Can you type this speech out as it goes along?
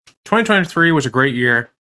2023 was a great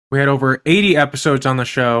year. We had over 80 episodes on the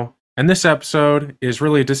show, and this episode is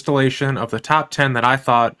really a distillation of the top 10 that I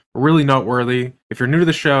thought were really noteworthy. If you're new to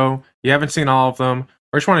the show, you haven't seen all of them,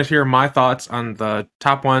 or just want to hear my thoughts on the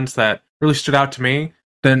top ones that really stood out to me,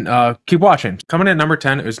 then keep watching. Coming in at number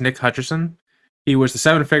 10 is Nick Hutchison. He was the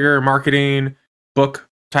seven-figure marketing book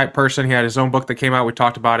type person. He had his own book that came out. We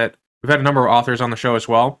talked about it. We've had a number of authors on the show as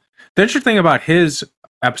well. The interesting thing about his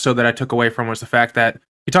episode that I took away from was the fact that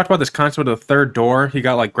he talked about this concept of the third door. He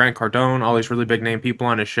got like Grant Cardone, all these really big name people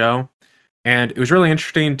on his show. And it was really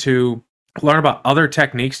interesting to learn about other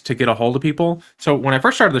techniques to get a hold of people. So when I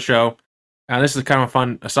first started the show, this is kind of a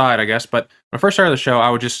fun aside, I guess, but when I first started the show,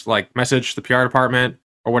 I would just like message the PR department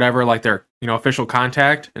or whatever, like their, official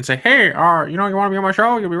contact and say, hey, you want to be on my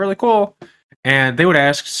show? You'll be really cool. And they would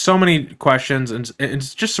ask so many questions and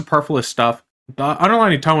it's just superfluous stuff. The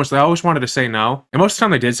underlying tone was they always wanted to say no. And most of the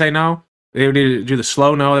time they did say no. They would need to do the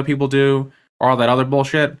slow no that people do or all that other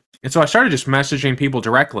bullshit. And so I started just messaging people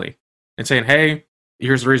directly and saying, hey,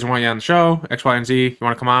 here's the reason why you're on the show, X, Y, and Z. You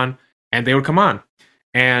want to come on? And they would come on.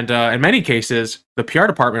 And in many cases, the PR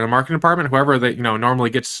department, the marketing department, whoever that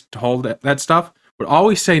normally gets to hold that stuff, would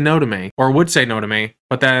always say no to me or would say no to me.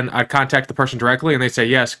 But then I'd contact the person directly and they'd say,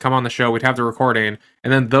 yes, come on the show. We'd have the recording.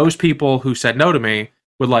 And then those people who said no to me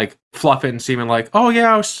would like fluff it and seem like, oh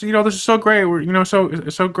yeah, this is so great. We're,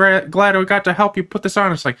 so great. Glad we got to help you put this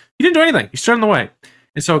on. It's like, you didn't do anything. You stood in the way.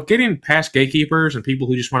 And so getting past gatekeepers and people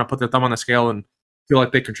who just want to put their thumb on the scale and feel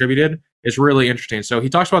like they contributed is really interesting. So he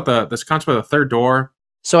talks about this concept of the third door.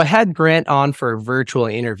 So I had Grant on for a virtual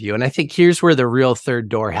interview, and I think here's where the real third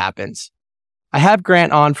door happens. I have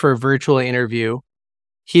Grant on for a virtual interview.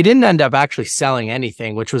 He didn't end up actually selling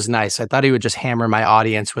anything, which was nice. I thought he would just hammer my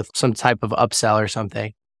audience with some type of upsell or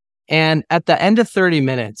something. And at the end of 30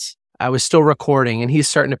 minutes, I was still recording and he's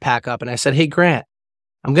starting to pack up. And I said, hey, Grant,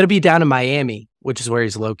 I'm going to be down in Miami, which is where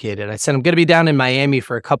he's located. I said, I'm going to be down in Miami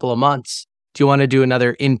for a couple of months. Do you want to do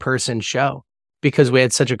another in-person show? Because we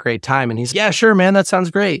had such a great time. And he's, yeah, sure, man, that sounds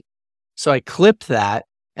great. So I clipped that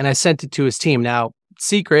and I sent it to his team. Now,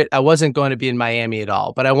 secret, I wasn't going to be in Miami at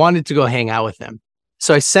all, but I wanted to go hang out with him.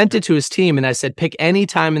 So I sent it to his team and I said, pick any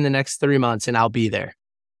time in the next 3 months and I'll be there.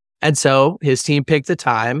 And so his team picked the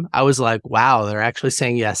time. I was like, wow, they're actually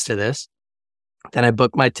saying yes to this. Then I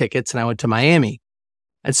booked my tickets and I went to Miami.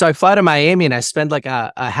 And so I fly to Miami and I spend like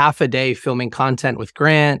a half a day filming content with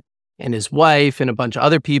Grant and his wife and a bunch of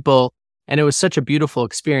other people. And it was such a beautiful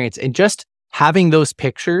experience. And just having those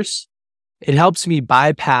pictures, it helps me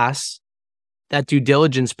bypass that due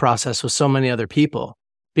diligence process with so many other people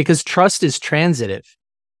because trust is transitive.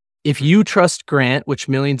 If you trust Grant, which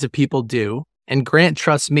millions of people do, and Grant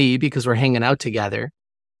trusts me because we're hanging out together,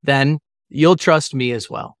 then you'll trust me as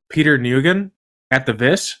well. Peter Nguyen at the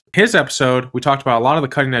VIS, his episode, we talked about a lot of the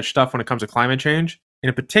cutting edge stuff when it comes to climate change. And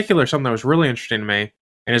in particular, something that was really interesting to me.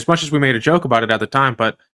 And as much as we made a joke about it at the time,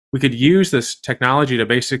 but we could use this technology to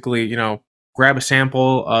basically, grab a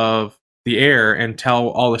sample of the air and tell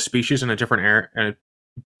all the species in a different a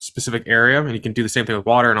specific area. And you can do the same thing with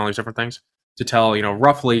water and all these different things to tell,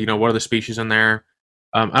 roughly, what are the species in there.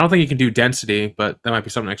 I don't think you can do density, but that might be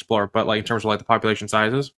something to explore. But like in terms of like the population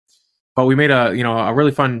sizes, but we made a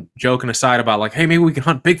really fun joke and aside about like, hey, maybe we can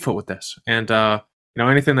hunt Bigfoot with this, and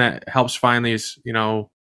anything that helps find these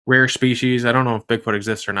rare species. I don't know if Bigfoot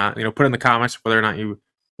exists or not. Put in the comments whether or not you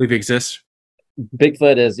believe he exists.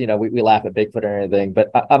 Bigfoot is, we laugh at Bigfoot or anything, but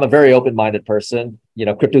I'm a very open-minded person.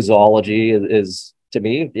 Cryptozoology is to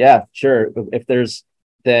me, yeah, sure. If there's,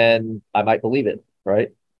 then I might believe it, right?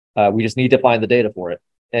 We just need to find the data for it.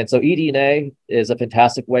 And so eDNA is a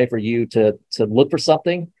fantastic way for you to look for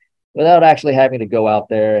something without actually having to go out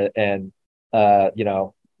there and,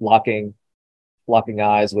 locking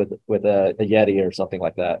eyes with a Yeti or something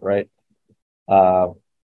like that, right?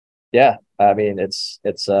 Yeah, I mean, it's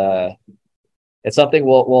something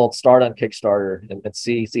we'll start on Kickstarter and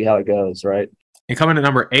see how it goes, right? And coming to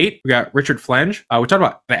number 8, we got Richard Flenge. We talked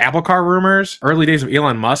about the Apple Car rumors, early days of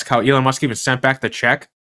Elon Musk, how Elon Musk even sent back the check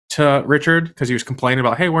to Richard because he was complaining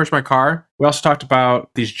about, hey, where's my car? We also talked about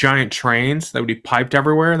these giant trains that would be piped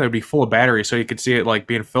everywhere that would be full of batteries, so you could see it like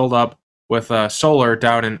being filled up with solar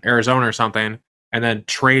down in Arizona or something, and then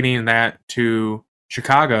training that to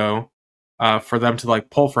Chicago for them to like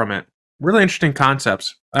pull from it. Really interesting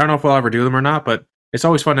concepts. I don't know if we'll ever do them or not, but it's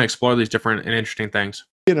always fun to explore these different and interesting things.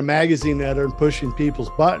 In a magazine editor and pushing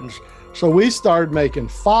people's buttons. So we started making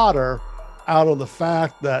fodder out of the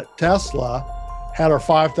fact that Tesla had our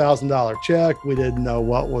 $5,000 check. We didn't know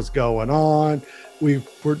what was going on. We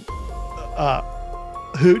were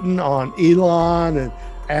hooting on Elon and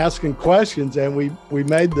asking questions, and we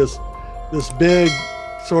made this big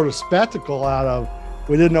sort of spectacle out of,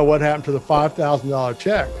 we didn't know what happened to the $5,000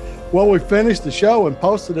 check. Well, we finished the show and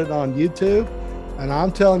posted it on YouTube. And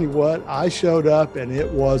I'm telling you what, I showed up and it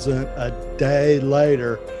wasn't a day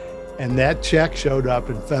later. And that check showed up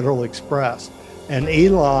in Federal Express. And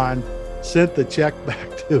Elon sent the check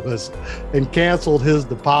back to us and canceled his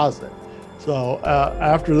deposit. So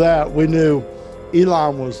after that, we knew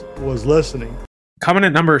Elon was listening. Coming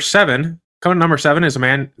at number seven is a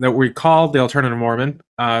man that we called the Alternative Mormon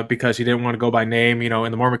because he didn't want to go by name. You know,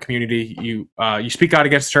 in the Mormon community, you speak out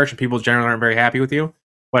against the church and people generally aren't very happy with you.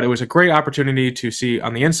 But it was a great opportunity to see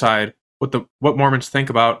on the inside what Mormons think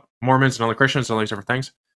about Mormons and other Christians and all these different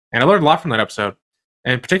things. And I learned a lot from that episode.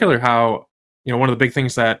 And in particular, how, you know, one of the big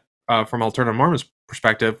things that from Alternative Mormon's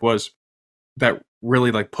perspective was that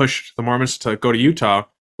really like pushed the Mormons to go to Utah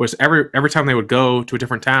was every time they would go to a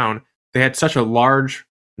different town, they had such a large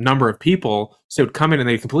number of people, so they would come in and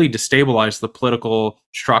they completely destabilize the political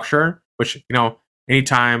structure, which, you know,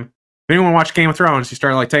 anytime if anyone watched Game of Thrones, you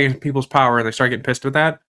start like taking people's power and they start getting pissed with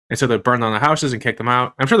that. And so they burn down the houses and kick them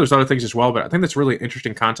out. I'm sure there's other things as well, but I think that's a really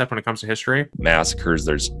interesting concept when it comes to history.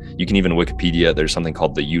 Massacres. You can even Wikipedia, there's something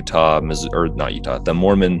called the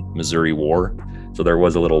Mormon Missouri War. So there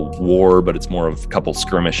was a little war, but it's more of a couple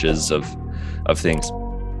skirmishes of things.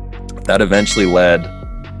 That eventually led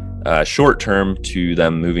short term to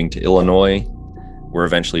them moving to Illinois, where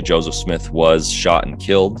eventually Joseph Smith was shot and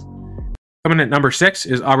killed. Coming at number 6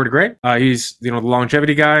 is Aubrey de Grey. He's, you know, the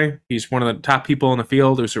longevity guy. He's one of the top people in the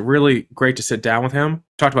field. It was really great to sit down with him.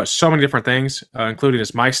 Talked about so many different things, including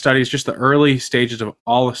his mice studies, just the early stages of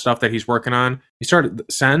all the stuff that he's working on. He started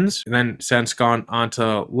SENS, and then SENS gone on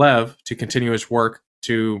to Lev to continue his work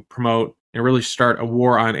to promote and really start a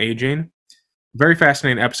war on aging. Very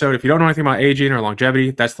fascinating episode. If you don't know anything about aging or longevity,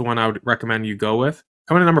 that's the one I would recommend you go with.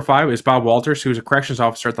 Coming at number 5 is Bob Walters, who's a corrections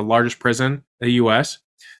officer at the largest prison in the U.S.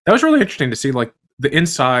 That was really interesting to see, like, the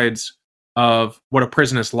insides of what a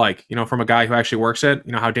prison is like, you know, from a guy who actually works it.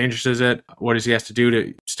 You know, how dangerous is it? What does he have to do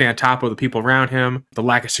to stay on top of the people around him? The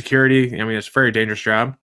lack of security. I mean, it's a very dangerous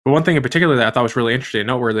job. But one thing in particular that I thought was really interesting and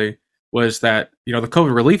noteworthy was that, you know, the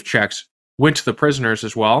COVID relief checks went to the prisoners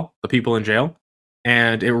as well, the people in jail.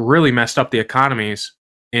 And it really messed up the economies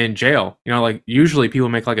in jail. You know, like usually people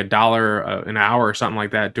make like $1 an hour or something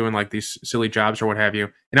like that doing like these silly jobs or what have you.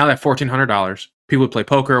 And now that $1,400, people would play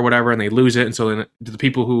poker or whatever and they lose it. And so then the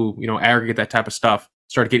people who, you know, aggregate that type of stuff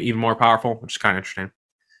start to get even more powerful, which is kind of interesting.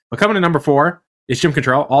 But coming to number 4 is Jim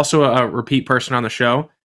Cantrell, also a repeat person on the show.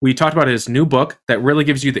 We talked about his new book that really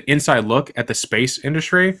gives you the inside look at the space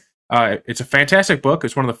industry. It's a fantastic book.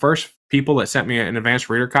 It's one of the first people that sent me an advanced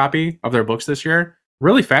reader copy of their books this year.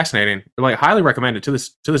 Really fascinating. Like, highly recommended. To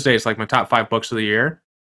this day, it's like my top 5 books of the year.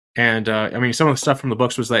 And I mean, some of the stuff from the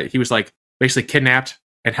books was that he was like basically kidnapped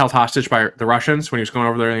and held hostage by the Russians when he was going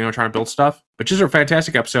over there, you know, trying to build stuff. But just a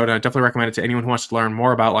fantastic episode, and I definitely recommend it to anyone who wants to learn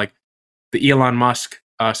more about like the Elon Musk,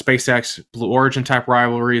 SpaceX, Blue Origin type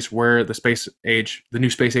rivalries, where the new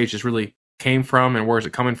space age is really came from, and where is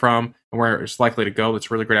it coming from, and where it's likely to go.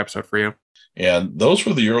 It's a really great episode for you. And those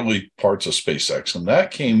were the early parts of SpaceX, and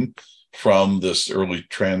that came from this early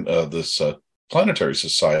Planetary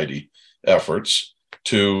Society efforts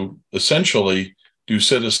to essentially do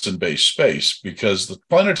citizen-based space, because the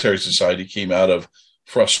Planetary Society came out of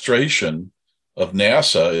frustration of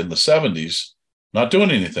NASA in the 70s not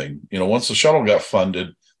doing anything. You know, once the shuttle got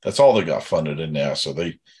funded, that's all they got funded in NASA.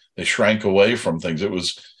 They shrank away from things. It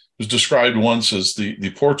was described once as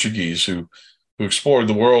the Portuguese who explored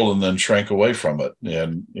the world and then shrank away from it.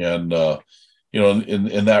 And you know,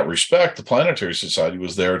 in that respect, the Planetary Society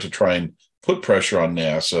was there to try and put pressure on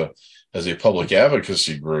NASA as a public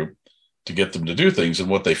advocacy group to get them to do things. And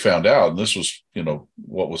what they found out, and this was, you know,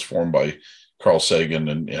 what was formed by Carl Sagan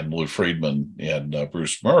and Lou Friedman and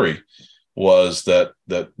Bruce Murray, was that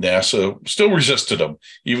NASA still resisted them,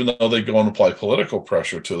 even though they go and apply political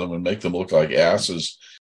pressure to them and make them look like asses.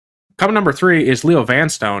 Coming number 3 is Leo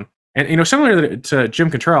Vanstone. And, you know, similar to Jim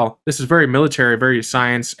Cantrell, this is very military, very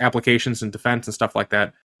science applications and defense and stuff like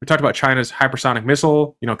that. We talked about China's hypersonic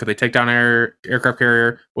missile. You know, could they take down an aircraft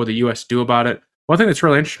carrier? What would the U.S. do about it? One thing that's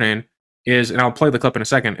really interesting is, and I'll play the clip in a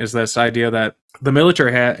second, is this idea that the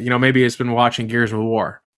military had, you know, maybe it's been watching Gears of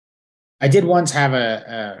War. I did once have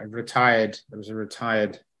a retired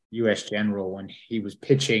U.S. general when he was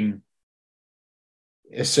pitching.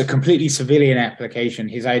 It's a completely civilian application.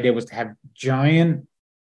 His idea was to have giant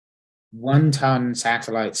 1-ton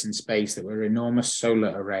satellites in space that were enormous solar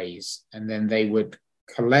arrays, and then they would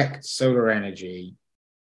collect solar energy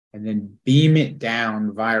and then beam it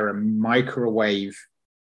down via a microwave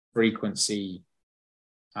frequency,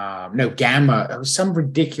 gamma. It was some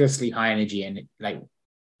ridiculously high energy, and like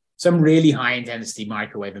some really high intensity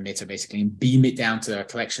microwave emitter, basically, and beam it down to a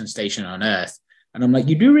collection station on Earth. And I'm like,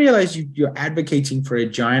 you do realize you're advocating for a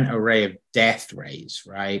giant array of death rays,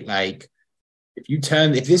 right? Like,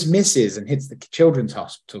 if this misses and hits the children's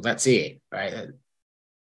hospital, that's it, right?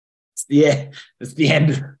 That's the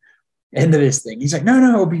end of this thing. He's like, no,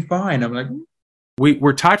 it'll be fine. I'm like,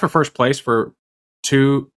 we're tied for first place for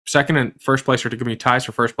second and first place are to give me ties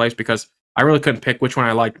for first place because I really couldn't pick which one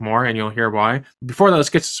I liked more, and you'll hear why. Before that, let's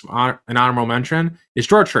get to an honorable mention is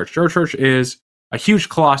George Church. George Church is a huge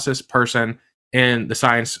colossus person in the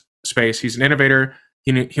science space. He's an innovator,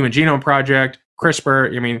 Human Genome Project,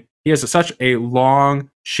 CRISPR. I mean, he has such a long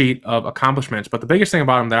sheet of accomplishments. But the biggest thing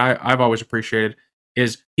about him that I've always appreciated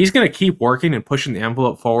is he's going to keep working and pushing the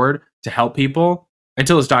envelope forward to help people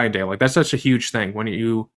until his dying day. Like, that's such a huge thing when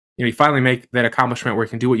you finally make that accomplishment where you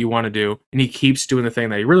can do what you want to do, and he keeps doing the thing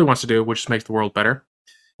that he really wants to do, which just makes the world better. And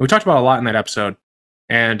we talked about a lot in that episode,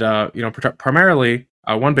 and primarily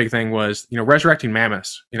one big thing was resurrecting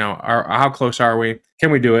mammoths. How close are we?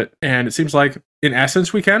 Can we do it? And it seems like in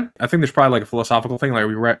essence we can. I think there's probably like a philosophical thing, like, are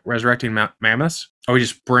we resurrecting mammoths? Are we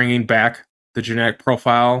just bringing back the genetic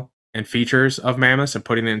profile and features of mammoths and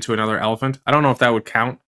putting it into another elephant? I don't know if that would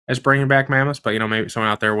count as bringing back mammoths, but maybe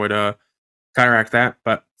someone out there would counteract that.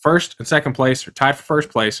 But first and second place, or tied for first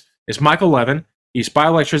place, is Michael Levin. He's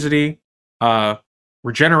bioelectricity,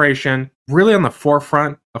 regeneration, really on the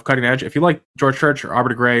forefront of cutting edge. If you like George Church or Arbor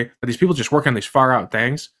de Grey, these people just work on these far out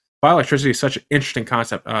things. Bioelectricity is such an interesting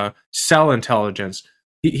concept. Cell intelligence.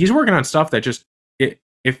 He's working on stuff that just it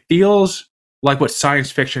feels like what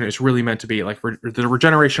science fiction is really meant to be. Like the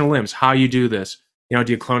regeneration of limbs, how you do this. Do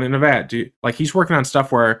you clone it in a vat? He's working on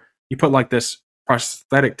stuff where you put like this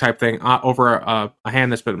prosthetic type thing over a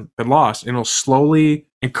hand that's been lost, and it'll slowly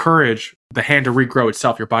encourage the hand to regrow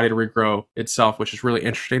itself, your body to regrow itself, which is really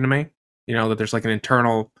interesting to me. That there's like an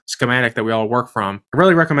internal schematic that we all work from. I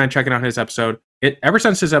really recommend checking out his episode. Ever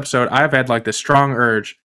since his episode, I've had like this strong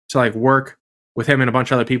urge to like work with him and a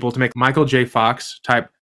bunch of other people to make Michael J. Fox type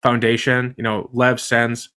foundation. Lev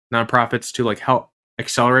sends nonprofits to like help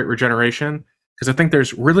accelerate regeneration, because I think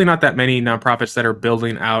there's really not that many nonprofits that are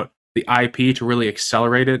building out the IP to really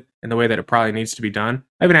accelerate it in the way that it probably needs to be done.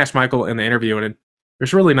 I even asked Michael in the interview, and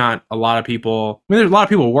there's really not a lot of people. I mean, there's a lot of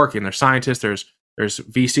people working. There's scientists, there's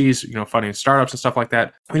VCs, funding startups and stuff like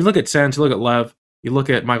that. When you look at Sens, you look at Lev, you look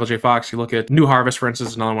at Michael J. Fox, you look at New Harvest, for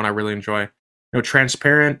instance, is another one I really enjoy.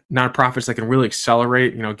 Transparent nonprofits that can really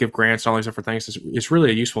accelerate, give grants and all these different things is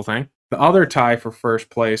really a useful thing. The other tie for first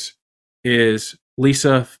place is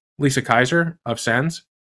Lisa Kaiser of Sens.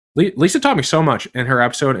 Lisa taught me so much in her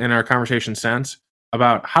episode and our conversation since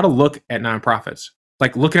about how to look at nonprofits,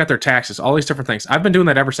 like looking at their taxes, all these different things. I've been doing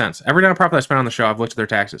that ever since. Every nonprofit that's been on the show, I've looked at their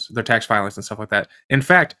taxes, their tax filings and stuff like that. In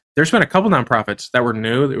fact, there's been a couple nonprofits that were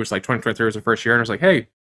new. It was like 2023 was the first year, and I was like, hey,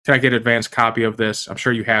 can I get an advanced copy of this? I'm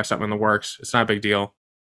sure you have something in the works. It's not a big deal.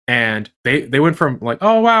 And they went from like,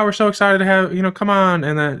 oh, wow, we're so excited to have, come on,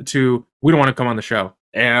 and then to, we don't want to come on the show.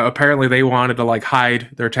 And apparently they wanted to like hide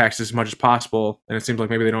their taxes as much as possible. And it seems like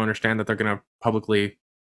maybe they don't understand that they're going to publicly,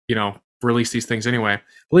 release these things anyway.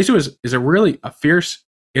 But Lisa is a fierce,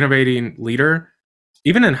 innovating leader.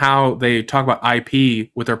 Even in how they talk about IP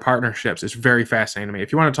with their partnerships, it's very fascinating to me.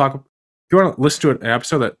 If you want to listen to an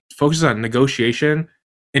episode that focuses on negotiation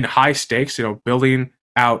in high stakes, building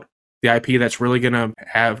out the IP that's really going to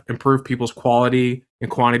have improved people's quality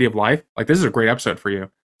and quantity of life, like this is a great episode for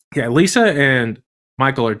you. Yeah, Lisa and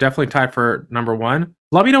Michael are definitely tied for number one.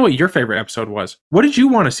 Let me know what your favorite episode was. What did you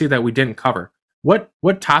want to see that we didn't cover? What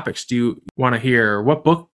topics do you want to hear? What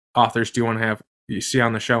book authors do you want to have you see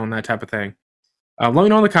on the show and that type of thing? Let me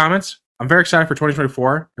know in the comments. I'm very excited for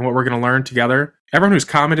 2024 and what we're going to learn together. Everyone who's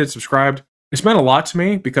commented, subscribed, it's meant a lot to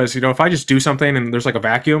me because, if I just do something and there's like a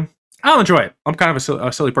vacuum, I'll enjoy it. I'm kind of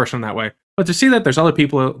a silly person in that way. But to see that there's other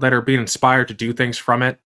people that are being inspired to do things from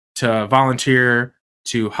it, to volunteer,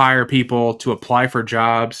 to hire people, to apply for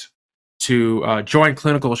jobs, to join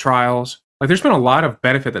clinical trials. Like, there's been a lot of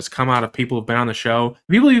benefit that's come out of people who've been on the show.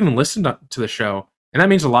 People even listened to the show. And that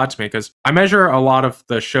means a lot to me because I measure a lot of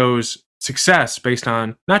the show's success based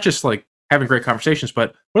on not just like having great conversations,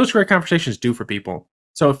 but what those great conversations do for people.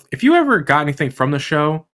 So if you ever got anything from the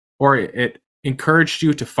show, or it encouraged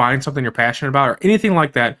you to find something you're passionate about or anything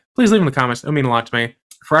like that, please leave in the comments. It'll mean a lot to me.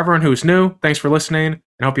 For everyone who's new, thanks for listening,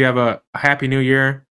 and hope you have a happy new year.